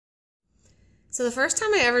So the first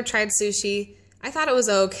time I ever tried sushi, I thought it was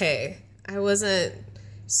okay. I wasn't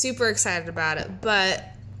super excited about it, but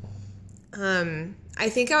I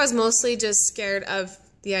think I was mostly just scared of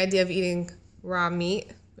the idea of eating raw meat,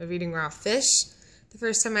 of eating raw fish the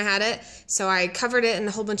first time I had it. So I covered it in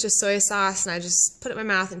a whole bunch of soy sauce and I just put it in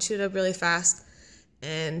my mouth and chewed it up really fast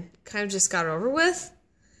and kind of just got it over with.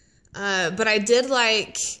 But I did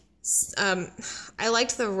like, I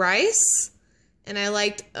liked the rice. And I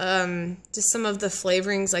liked just some of the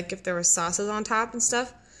flavorings, like if there was sauces on top and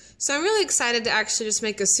stuff. So I'm really excited to actually just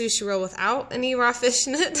make a sushi roll without any raw fish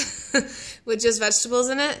in it, with just vegetables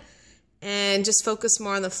in it, and just focus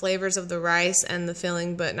more on the flavors of the rice and the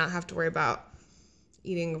filling, but not have to worry about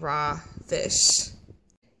eating raw fish.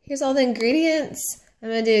 Here's all the ingredients. I'm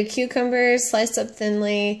going to do cucumbers sliced up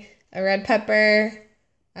thinly, a red pepper,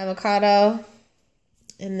 avocado,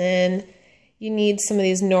 and then you need some of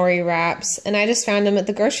these nori wraps, and I just found them at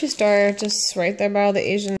the grocery store, just right there by the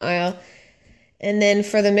Asian aisle. And then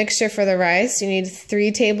for the mixture for the rice, you need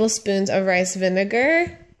 3 tablespoons of rice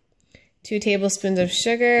vinegar, 2 tablespoons of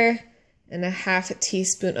sugar, and a half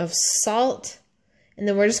teaspoon of salt. And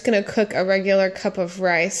then we're just going to cook a regular cup of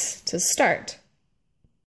rice to start.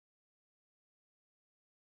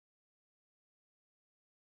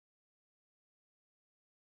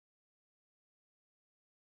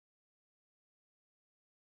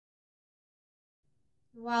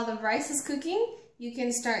 While the rice is cooking, you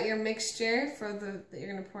can start your mixture that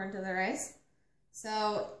you're going to pour into the rice.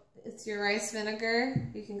 So it's your rice vinegar.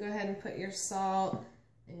 You can go ahead and put your salt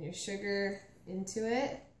and your sugar into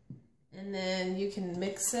it. And then you can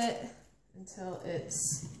mix it until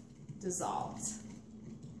it's dissolved.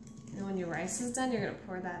 And when your rice is done, you're going to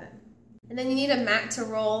pour that in. And then you need a mat to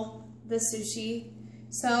roll the sushi.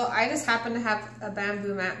 So I just happen to have a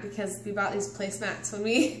bamboo mat because we bought these placemats when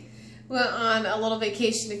we went on a little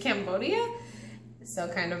vacation to Cambodia. So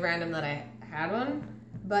kind of random that I had one.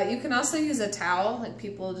 But you can also use a towel, like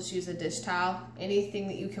people just use a dish towel. Anything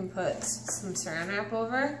that you can put some saran wrap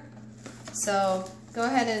over. So go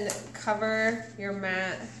ahead and cover your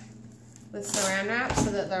mat with saran wrap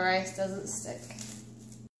so that the rice doesn't stick.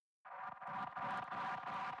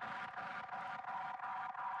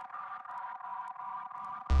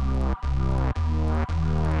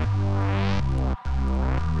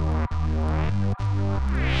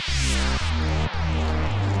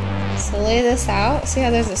 So lay this out. See how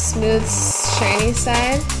there's a smooth, shiny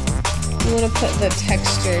side? You want to put the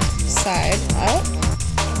textured side up.